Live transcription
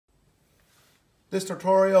This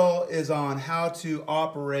tutorial is on how to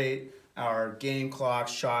operate our game clock,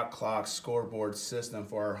 shot clock, scoreboard system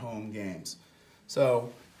for our home games.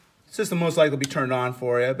 So the system most likely will be turned on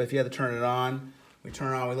for you, but if you have to turn it on, we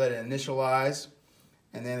let it initialize,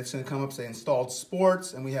 and then it's going to come up say installed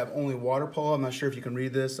sports, and we have only water polo. I'm not sure if you can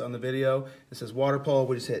read this on the video. It says water polo.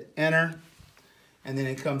 We just hit enter, and then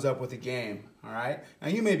it comes up with a game. All right. Now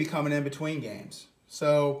you may be coming in between games.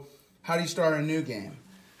 So how do you start a new game?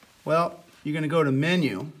 Well, you're going to go to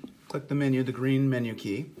menu, click the menu, the green menu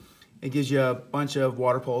key. It gives you a bunch of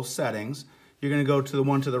water polo settings. You're going to go to the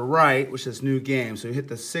one to the right, which says new game. So you hit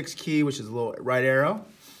the 6 key, which is a little right arrow.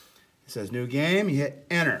 It says new game. You hit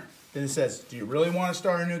enter. Then it says, do you really want to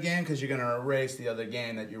start a new game? Because you're going to erase the other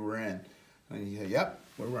game that you were in. And you say, yep,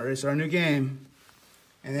 we're ready to start a new game.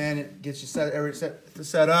 And then it gets you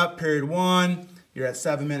set up, period 1. You're at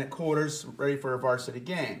 7-minute quarters, ready for a varsity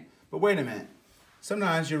game. But wait a minute.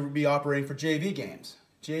 Sometimes you'll be operating for JV games.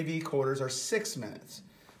 JV quarters are 6 minutes.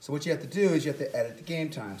 So what you have to do is you have to edit the game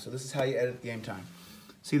time. So this is how you edit the game time.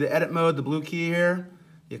 See the edit mode, the blue key here?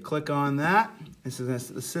 You click on that. And so the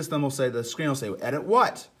system will say, the screen will say, edit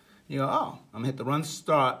what? You go, oh, I'm going to hit the run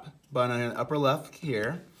stop button in the upper left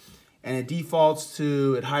here. And it defaults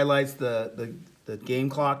to, it highlights the game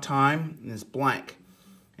clock time, and it's blank.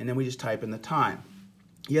 And then we just type in the time.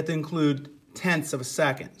 You have to include tenths of a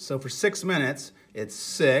second. So for 6 minutes, it's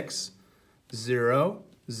 6, 0,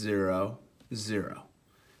 0, 0.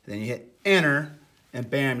 Then you hit enter, and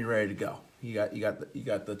bam, you're ready to go. You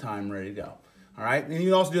got the time ready to go. All right, and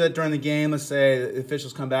you also do that during the game. Let's say the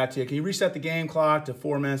officials come back to you. Can you reset the game clock to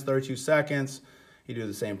 4 minutes, 32 seconds? You do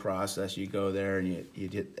the same process. You go there and you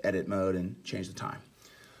hit edit mode and change the time.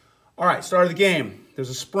 All right, start of the game. There's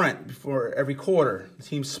a sprint before every quarter. The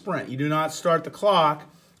team sprint. You do not start the clock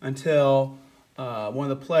until one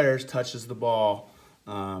of the players touches the ball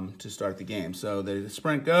to start the game. So the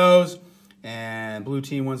sprint goes, and blue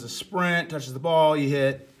team wins the sprint, touches the ball. You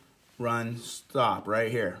hit run stop right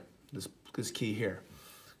here. This key here.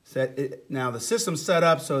 Now the system's set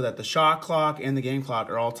up so that the shot clock and the game clock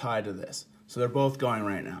are all tied to this. So they're both going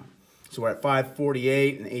right now. So we're at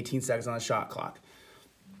 5:48 and 18 seconds on the shot clock.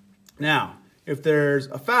 Now, if there's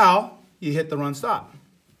a foul, you hit the run stop.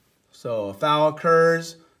 So a foul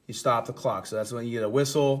occurs, you stop the clock. So that's when you get a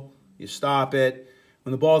whistle, you stop it.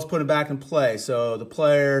 When the ball is put back in play, so the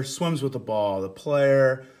player swims with the ball, the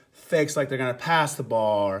player fakes like they're going to pass the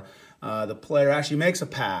ball, or the player actually makes a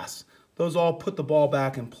pass. Those all put the ball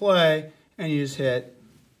back in play, and you just hit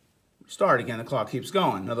start again. The clock keeps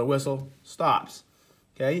going. Another whistle, stops.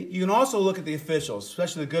 Okay. You can also look at the officials,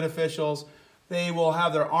 especially the good officials. They will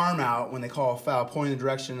have their arm out when they call a foul, pointing in the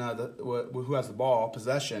direction of who has the ball,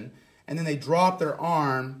 possession, and then they drop their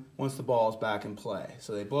arm once the ball is back in play.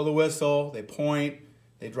 So they blow the whistle, they point,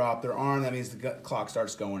 they drop their arm. That means the clock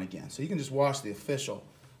starts going again. So you can just watch the official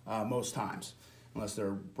most times, unless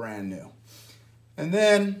they're brand new. And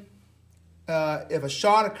then if a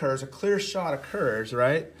shot occurs, a clear shot occurs,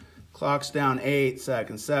 right? Clock's down 8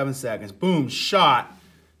 seconds, 7 seconds, boom, shot,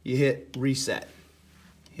 you hit reset.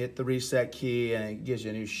 Hit the reset key and it gives you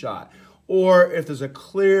a new shot. Or if there's a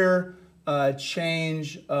clear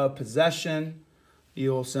change of possession,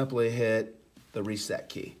 you'll simply hit the reset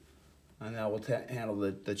key. And that will handle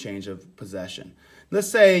the change of possession. Let's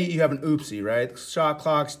say you have an oopsie, right? The shot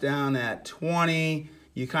clock's down at 20.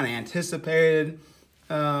 You kind of anticipated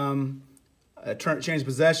change of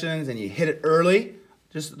possessions and you hit it early.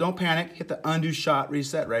 Just don't panic. Hit the undo shot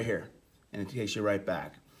reset right here. And it takes you right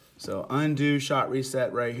back. So undo shot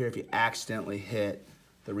reset right here. If you accidentally hit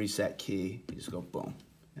the reset key, you just go boom.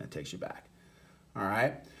 And it takes you back. All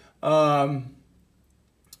right.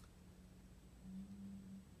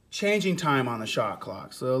 Changing time on the shot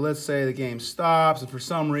clock. So let's say the game stops and for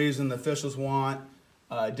some reason the officials want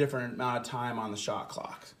a different amount of time on the shot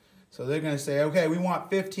clock. So they're going to say, okay, we want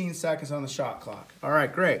 15 seconds on the shot clock. All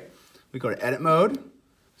right, great. We go to edit mode.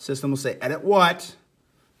 System will say edit what?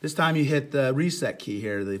 This time you hit the reset key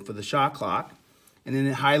here for the shot clock. And then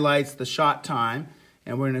it highlights the shot time.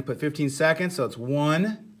 And we're going to put 15 seconds. So it's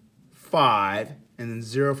 1, 5, and then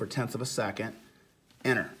 0 for tenths of a second.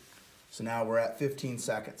 Enter. So now we're at 15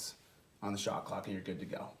 seconds on the shot clock and you're good to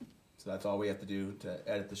go. So that's all we have to do to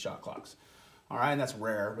edit the shot clocks. All right, and that's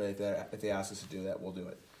rare, but if they ask us to do that, we'll do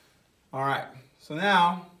it. All right, so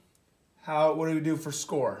now, what do we do for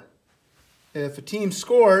score? If a team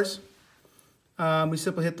scores, we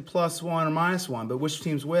simply hit the +1 or -1, but which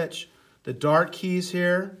team's which? The dark keys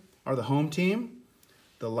here are the home team.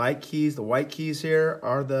 The light keys, the white keys here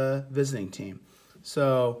are the visiting team.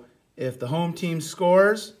 So if the home team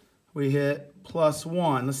scores, we hit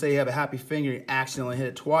 +1. Let's say you have a happy finger, you accidentally hit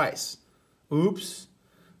it twice. Oops.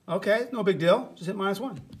 Okay, no big deal. Just hit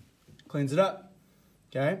 -1. Cleans it up.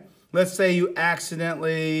 Okay? Let's say you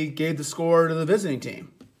accidentally gave the score to the visiting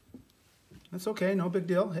team. That's okay, no big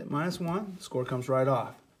deal. Hit -1, the score comes right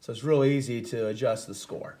off. So it's real easy to adjust the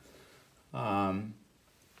score.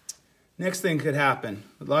 Next thing could happen.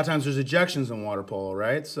 A lot of times there's ejections in water polo,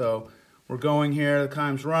 right? So we're going here, the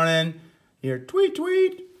time's running. You hear tweet,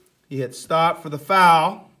 tweet. You hit stop for the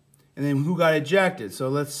foul. And then who got ejected? So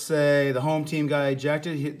let's say the home team got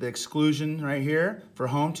ejected, hit the exclusion right here for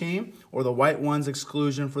home team, or the white one's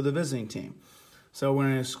exclusion for the visiting team. So we're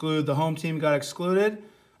going to exclude the home team got excluded.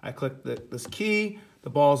 I click this key, the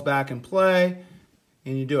ball's back in play,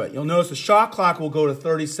 and you do it. You'll notice the shot clock will go to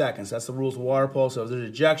 30 seconds. That's the rules of water polo. So if there's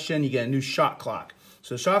ejection, you get a new shot clock.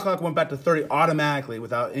 So the shot clock went back to 30 automatically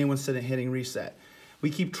without anyone hitting reset. We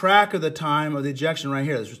keep track of the time of the ejection right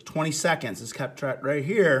here. There's 20 seconds. It's kept track right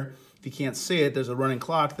here. If you can't see it, there's a running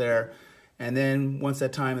clock there. And then once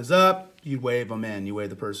that time is up, you wave them in. You wave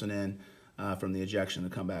the person in from the ejection to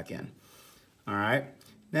come back in. All right?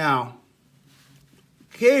 Now,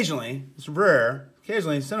 occasionally, it's rare,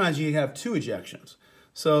 sometimes you have 2 ejections.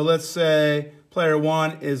 So let's say player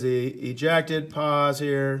 1 is ejected, pause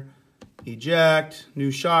here, eject, new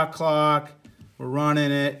shot clock, we're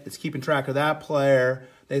running it, it's keeping track of that player.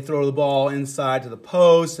 They throw the ball inside to the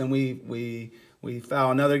post, and we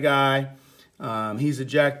foul another guy. He's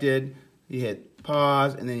ejected, you hit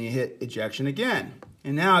pause, and then you hit ejection again.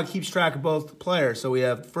 And now it keeps track of both players. So we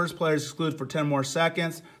have the first player is excluded for 10 more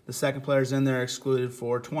seconds. The second player's in there excluded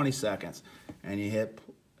for 20 seconds. And you hit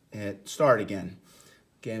start again.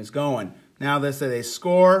 Game's going. Now let's say they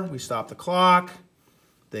score. We stop the clock.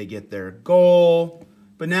 They get their goal.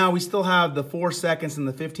 But now we still have the 4 seconds and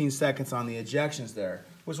the 15 seconds on the ejections there,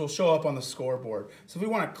 which will show up on the scoreboard. So if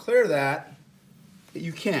we want to clear that,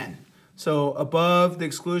 you can. So above the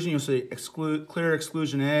exclusion, you'll see clear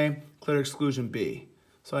exclusion A, clear exclusion B.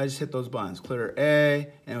 So I just hit those buttons, clear A,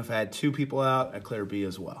 and if I had 2 people out, I clear B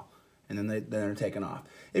as well. And then they're taken off.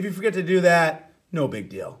 If you forget to do that, no big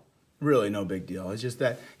deal. Really no big deal. It's just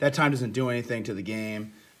that time doesn't do anything to the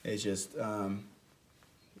game. It's just,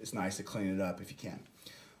 it's nice to clean it up if you can.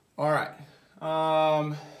 All right.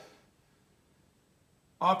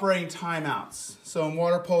 Operating timeouts. So in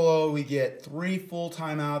water polo, we get 3 full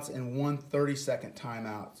timeouts and 1 30-second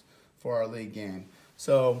timeout for our league game.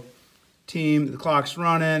 So the clock's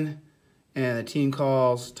running, and the team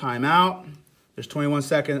calls timeout. There's 21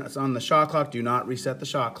 seconds on the shot clock. Do not reset the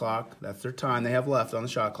shot clock. That's their time they have left on the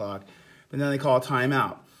shot clock. But then they call a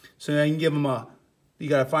timeout. So then you can give them you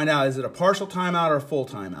got to find out, is it a partial timeout or a full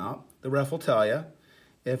timeout? The ref will tell you.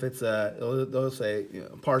 If it's they'll say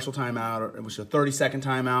partial timeout, which is a 30-second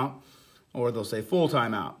timeout, or they'll say full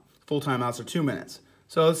timeout. Full timeouts are 2 minutes.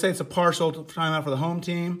 So let's say it's a partial timeout for the home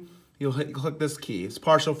team. You click this key. If it's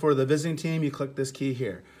partial for the visiting team, you click this key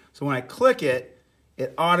here. So when I click it,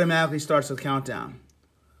 it automatically starts the countdown.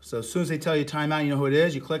 So as soon as they tell you timeout, you know who it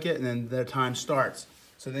is, you click it, and then the time starts.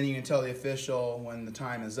 So then you can tell the official when the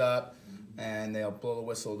time is up, and they'll blow the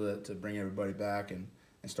whistle to bring everybody back and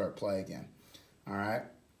start play again. All right?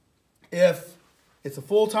 If it's a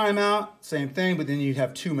full timeout, same thing, but then you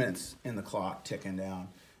have 2 minutes in the clock ticking down,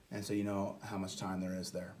 and so you know how much time there is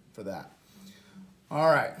there for that. All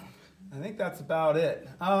right. I think that's about it.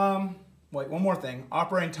 Wait, one more thing.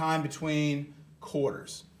 Operating time between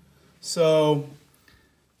quarters. So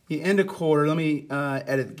you end a quarter. Let me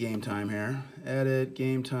edit the game time here. Edit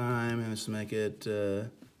game time, and let's make it to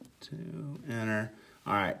enter.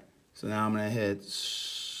 All right. So now I'm going to hit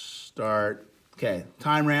start. Okay,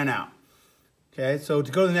 time ran out. Okay, so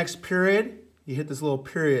to go to the next period, you hit this little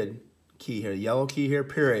period key here, yellow key here,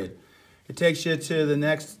 period. It takes you to the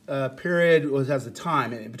next period, which has the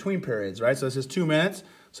time in between periods, right? So it says 2 minutes.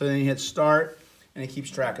 So then you hit start, and it keeps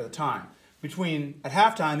track of the time. At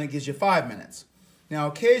halftime, it gives you 5 minutes. Now,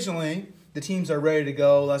 occasionally, the teams are ready to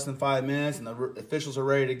go less than 5 minutes, and the officials are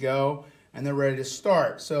ready to go, and they're ready to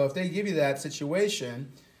start. So if they give you that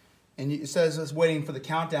situation, and it says it's waiting for the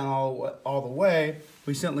countdown all the way,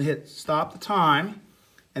 we simply hit stop the time,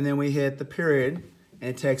 and then we hit the period,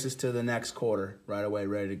 and it takes us to the next quarter right away,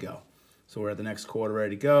 ready to go. So we're at the next quarter,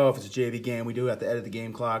 ready to go. If it's a JV game, we do have to edit the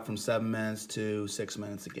game clock from 7 minutes to 6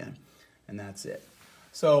 minutes again, and that's it.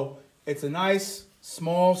 So it's a nice,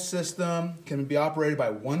 small system, can be operated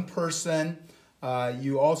by one person.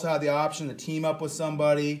 You also have the option to team up with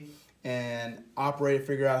somebody and operate,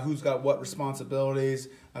 figure out who's got what responsibilities.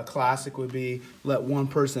 A classic would be let one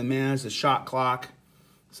person manage the shot clock.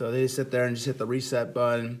 So they just sit there and just hit the reset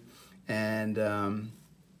button, and the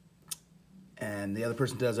other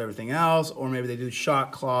person does everything else. Or maybe they do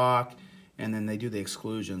shot clock, and then they do the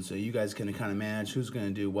exclusion. So you guys can kind of manage who's going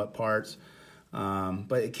to do what parts.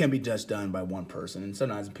 But it can be just done by one person, and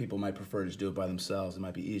sometimes people might prefer to just do it by themselves. It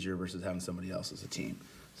might be easier versus having somebody else as a team.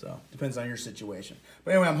 So depends on your situation.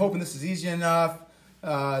 But anyway, I'm hoping this is easy enough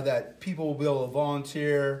that people will be able to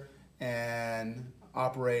volunteer and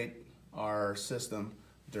operate our system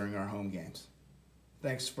during our home games.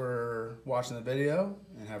 Thanks for watching the video,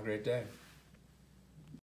 and have a great day.